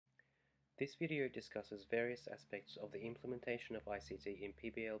This video discusses various aspects of the implementation of ICT in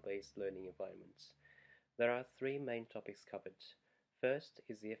PBL-based learning environments. There are three main topics covered. First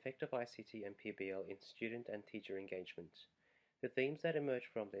is the effect of ICT and PBL in student and teacher engagement. The themes that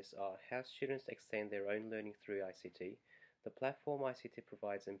emerge from this are how students extend their own learning through ICT, the platform ICT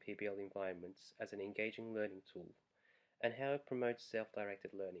provides in PBL environments as an engaging learning tool, and how it promotes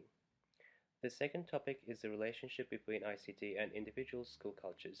self-directed learning. The second topic is the relationship between ICT and individual school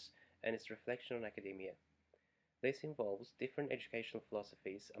cultures and its reflection on academia. This involves different educational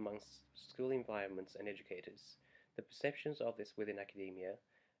philosophies amongst school environments and educators, the perceptions of this within academia,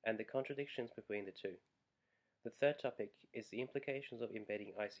 and the contradictions between the two. The third topic is the implications of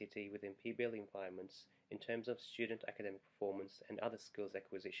embedding ICT within PBL environments in terms of student academic performance and other skills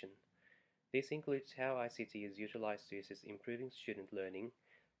acquisition. This includes how ICT is utilized to assist improving student learning,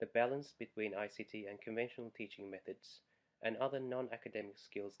 the balance between ICT and conventional teaching methods, and other non-academic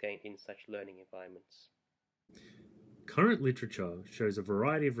skills gained in such learning environments. Current literature shows a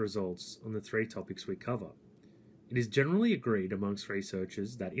variety of results on the three topics we cover. It is generally agreed amongst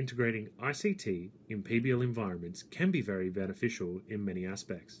researchers that integrating ICT in PBL environments can be very beneficial in many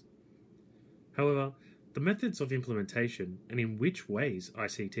aspects. However, the methods of implementation and in which ways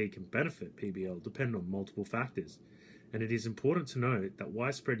ICT can benefit PBL depend on multiple factors, and it is important to note that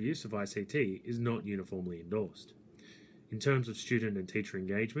widespread use of ICT is not uniformly endorsed. In terms of student and teacher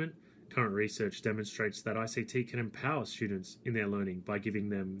engagement, current research demonstrates that ICT can empower students in their learning by giving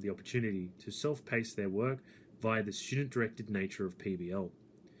them the opportunity to self-pace their work via the student-directed nature of PBL.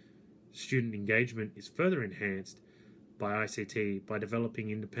 Student engagement is further enhanced by ICT by developing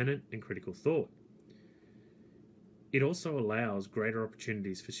independent and critical thought. It also allows greater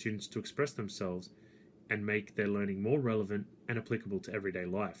opportunities for students to express themselves and make their learning more relevant and applicable to everyday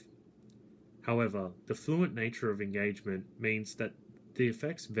life. However, the fluent nature of engagement means that the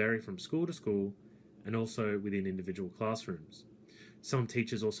effects vary from school to school and also within individual classrooms. Some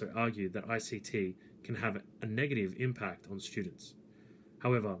teachers also argue that ICT can have a negative impact on students.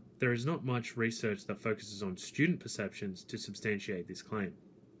 However, there is not much research that focuses on student perceptions to substantiate this claim.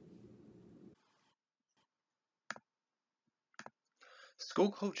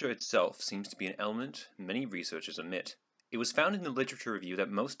 School culture itself seems to be an element many researchers omit. It was found in the literature review that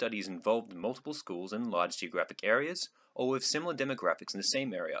most studies involved multiple schools in large geographic areas or with similar demographics in the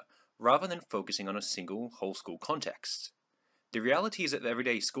same area, rather than focusing on a single whole school context. The reality is that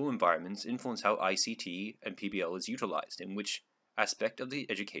everyday school environments influence how ICT and PBL is utilized in which aspect of the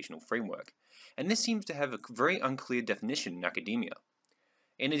educational framework, and this seems to have a very unclear definition in academia.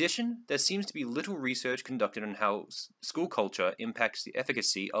 In addition, there seems to be little research conducted on how school culture impacts the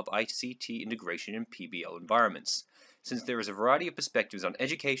efficacy of ICT integration in PBL environments, since there is a variety of perspectives on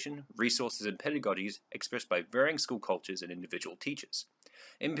education, resources, and pedagogies expressed by varying school cultures and individual teachers.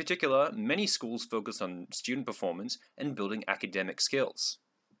 In particular, many schools focus on student performance and building academic skills.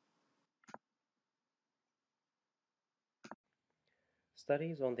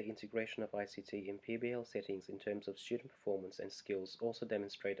 Studies on the integration of ICT in PBL settings in terms of student performance and skills also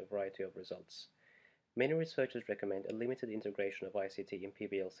demonstrate a variety of results. Many researchers recommend a limited integration of ICT in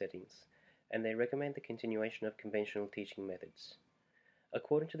PBL settings, and they recommend the continuation of conventional teaching methods.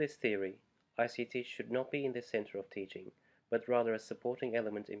 According to this theory, ICT should not be in the center of teaching, but rather a supporting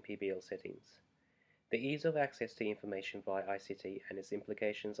element in PBL settings. The ease of access to information via ICT and its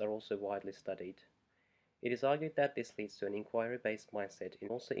implications are also widely studied. It is argued that this leads to an inquiry-based mindset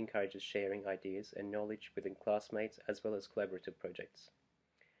and also encourages sharing ideas and knowledge within classmates as well as collaborative projects.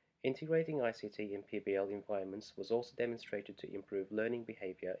 Integrating ICT in PBL environments was also demonstrated to improve learning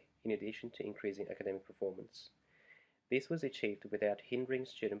behavior in addition to increasing academic performance. This was achieved without hindering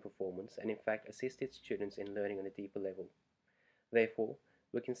student performance and in fact assisted students in learning on a deeper level. Therefore,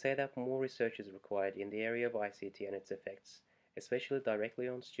 we can say that more research is required in the area of ICT and its effects, especially directly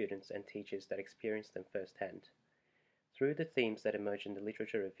on students and teachers that experience them firsthand. Through the themes that emerge in the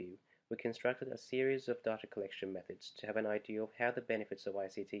literature review, we constructed a series of data collection methods to have an idea of how the benefits of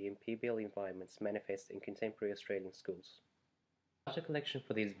ICT in PBL environments manifest in contemporary Australian schools. Data collection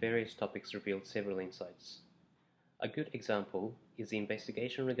for these various topics revealed several insights. A good example is the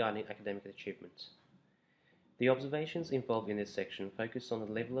investigation regarding academic achievement. The observations involved in this section focus on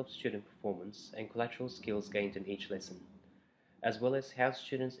the level of student performance and collateral skills gained in each lesson, as well as how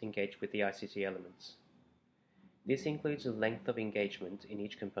students engage with the ICT elements. This includes the length of engagement in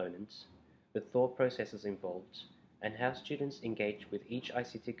each component, the thought processes involved, and how students engage with each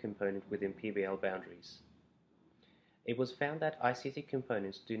ICT component within PBL boundaries. It was found that ICT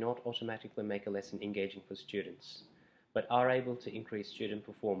components do not automatically make a lesson engaging for students, but are able to increase student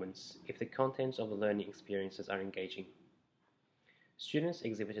performance if the contents of the learning experiences are engaging. Students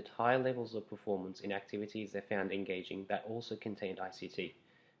exhibited high levels of performance in activities they found engaging that also contained ICT,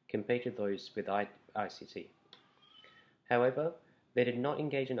 compared to those without ICT. However, they did not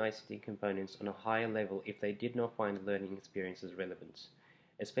engage in ICT components on a higher level if they did not find learning experiences relevant,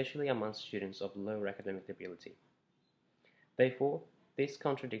 especially amongst students of lower academic ability. Therefore, this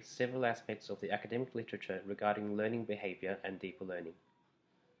contradicts several aspects of the academic literature regarding learning behavior and deeper learning.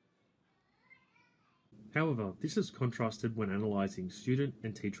 However, this is contrasted when analysing student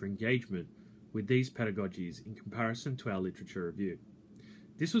and teacher engagement with these pedagogies in comparison to our literature review.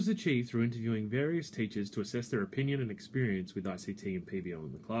 This was achieved through interviewing various teachers to assess their opinion and experience with ICT and PBL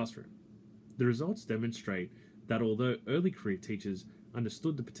in the classroom. The results demonstrate that although early career teachers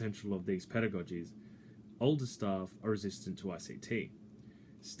understood the potential of these pedagogies, older staff are resistant to ICT,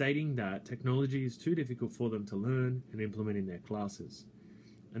 stating that technology is too difficult for them to learn and implement in their classes,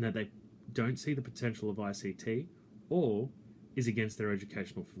 and that they don't see the potential of ICT or is against their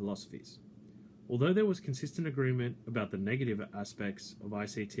educational philosophies. Although there was consistent agreement about the negative aspects of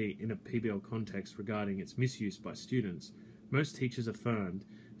ICT in a PBL context regarding its misuse by students, most teachers affirmed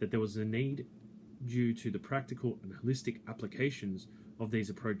that there was a need due to the practical and holistic applications of these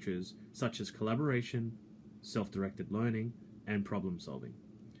approaches, such as collaboration, self-directed learning, and problem solving.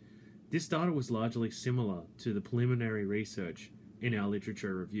 This data was largely similar to the preliminary research in our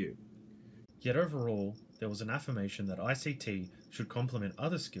literature review. Yet overall, there was an affirmation that ICT should complement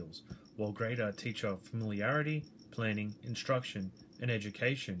other skills, while greater teacher familiarity, planning, instruction, and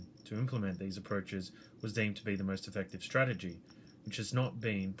education to implement these approaches was deemed to be the most effective strategy, which has not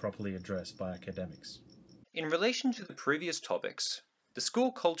been properly addressed by academics. In relation to the previous topics, the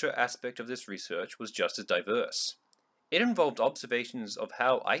school culture aspect of this research was just as diverse. It involved observations of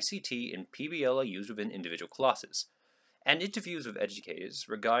how ICT and PBL are used within individual classes, and interviews with educators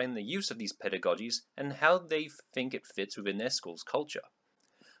regarding the use of these pedagogies and how they think it fits within their school's culture.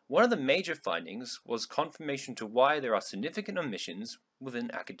 One of the major findings was confirmation to why there are significant omissions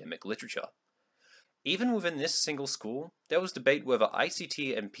within academic literature. Even within this single school, there was debate whether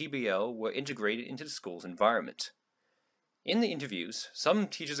ICT and PBL were integrated into the school's environment. In the interviews, some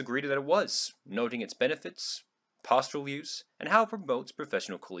teachers agreed that it was, noting its benefits, pastoral use, and how it promotes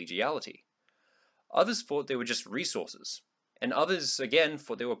professional collegiality. Others thought they were just resources, and others again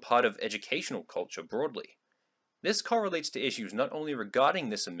thought they were part of educational culture broadly. This correlates to issues not only regarding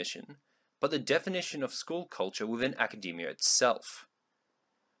this omission, but the definition of school culture within academia itself.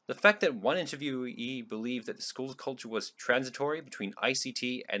 The fact that one interviewee believed that the school's culture was transitory between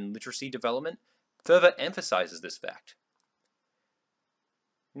ICT and literacy development further emphasizes this fact.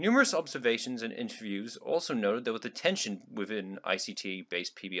 Numerous observations and interviews also noted there was a tension within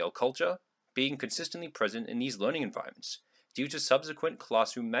ICT-based PBL culture being consistently present in these learning environments due to subsequent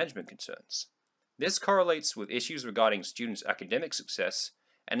classroom management concerns. This correlates with issues regarding students' academic success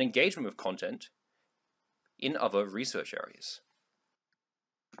and engagement with content in other research areas.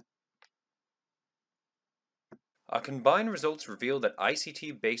 Our combined results reveal that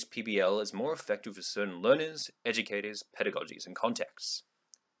ICT-based PBL is more effective for certain learners, educators, pedagogies, and contexts.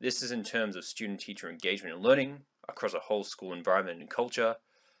 This is in terms of student-teacher engagement and learning across a whole school environment and culture,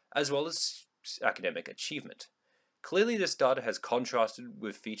 as well as academic achievement. Clearly, this data has contrasted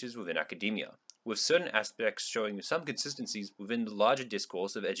with features within academia, with certain aspects showing some consistencies within the larger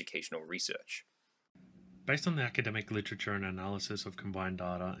discourse of educational research. Based on the academic literature and analysis of combined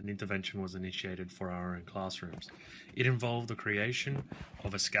data, an intervention was initiated for our own classrooms. It involved the creation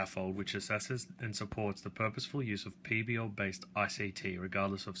of a scaffold which assesses and supports the purposeful use of PBL-based ICT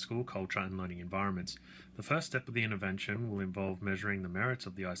regardless of school culture and learning environments. The first step of the intervention will involve measuring the merits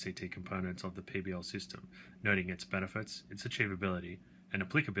of the ICT components of the PBL system, noting its benefits, its achievability, and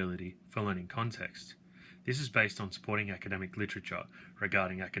applicability for learning context. This is based on supporting academic literature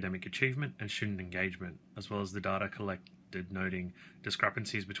regarding academic achievement and student engagement, as well as the data collected noting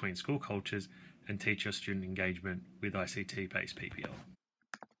discrepancies between school cultures and teacher-student engagement with ICT-based PBL.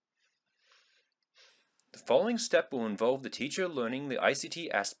 The following step will involve the teacher learning the ICT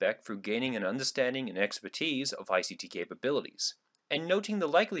aspect through gaining an understanding and expertise of ICT capabilities, and noting the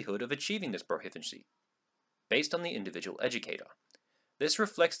likelihood of achieving this proficiency, based on the individual educator. This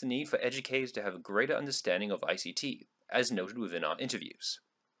reflects the need for educators to have a greater understanding of ICT, as noted within our interviews.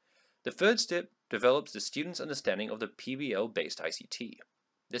 The third step develops the student's understanding of the PBL-based ICT.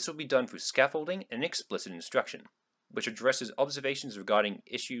 This will be done through scaffolding and explicit instruction, which addresses observations regarding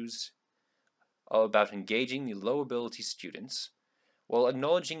issues about engaging the low ability students, while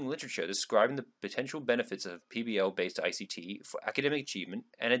acknowledging literature describing the potential benefits of PBL-based ICT for academic achievement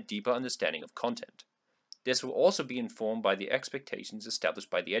and a deeper understanding of content. This will also be informed by the expectations established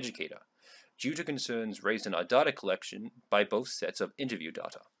by the educator, due to concerns raised in our data collection by both sets of interview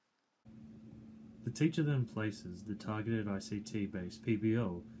data. The teacher then places the targeted ICT-based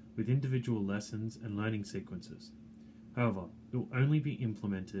PBL with individual lessons and learning sequences. However, it will only be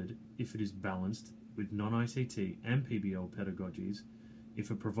implemented if it is balanced with non-ICT and PBL pedagogies,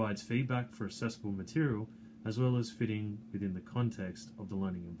 if it provides feedback for accessible material, as well as fitting within the context of the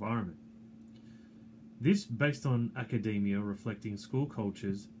learning environment. This based on academia reflecting school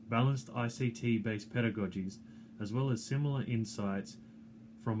cultures, balanced ICT-based pedagogies, as well as similar insights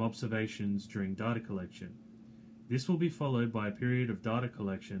from observations during data collection. This will be followed by a period of data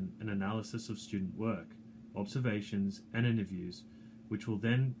collection and analysis of student work, observations, and interviews, which will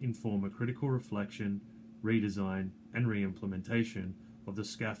then inform a critical reflection, redesign, and re-implementation of the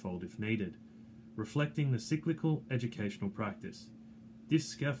scaffold if needed, reflecting the cyclical educational practice. This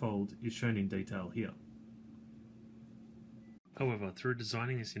scaffold is shown in detail here. However, through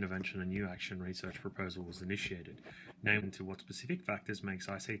designing this intervention, a new action research proposal was initiated, namely to what specific factors makes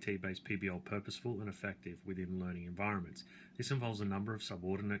ICT-based PBL purposeful and effective within learning environments. This involves a number of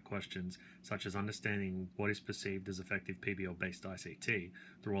subordinate questions, such as understanding what is perceived as effective PBL-based ICT,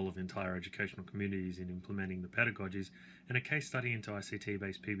 the role of entire educational communities in implementing the pedagogies, and a case study into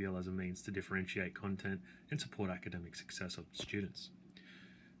ICT-based PBL as a means to differentiate content and support academic success of students.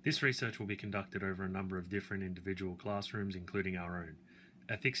 This research will be conducted over a number of different individual classrooms, including our own.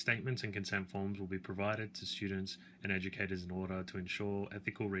 Ethics statements and consent forms will be provided to students and educators in order to ensure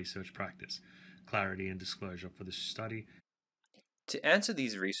ethical research practice, clarity and disclosure for the study. To answer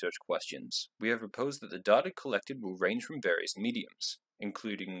these research questions, we have proposed that the data collected will range from various mediums,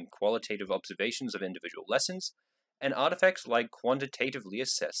 including qualitative observations of individual lessons and artifacts like quantitatively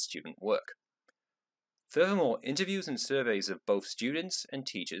assessed student work. Furthermore, interviews and surveys of both students and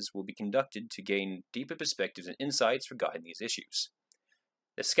teachers will be conducted to gain deeper perspectives and insights regarding these issues.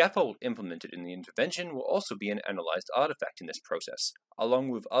 The scaffold implemented in the intervention will also be an analyzed artifact in this process, along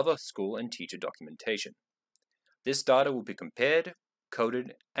with other school and teacher documentation. This data will be compared,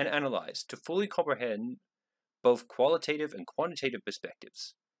 coded, and analyzed to fully comprehend both qualitative and quantitative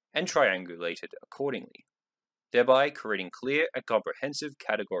perspectives, and triangulated accordingly, thereby creating clear and comprehensive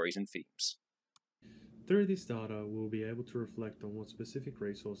categories and themes. Through this data, we'll be able to reflect on what specific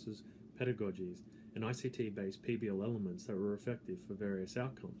resources, pedagogies, and ICT-based PBL elements that were effective for various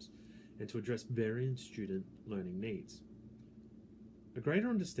outcomes, and to address varying student learning needs. A greater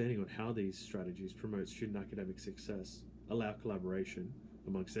understanding on how these strategies promote student academic success, allow collaboration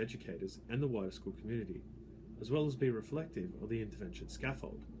amongst educators and the wider school community, as well as be reflective of the intervention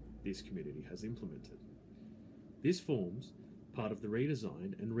scaffold this community has implemented. This forms part of the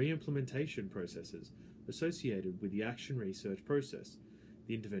redesign and re-implementation processes associated with the action research process,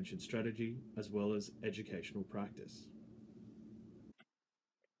 the intervention strategy, as well as educational practice.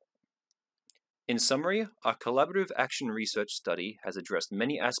 In summary, our collaborative action research study has addressed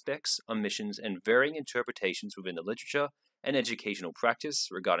many aspects, omissions, and varying interpretations within the literature and educational practice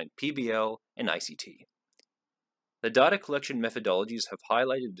regarding PBL and ICT. The data collection methodologies have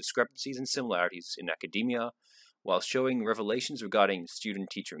highlighted discrepancies and similarities in academia, while showing revelations regarding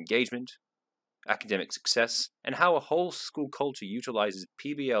student-teacher engagement, academic success, and how a whole school culture utilizes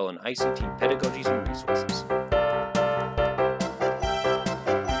PBL and ICT pedagogies and resources.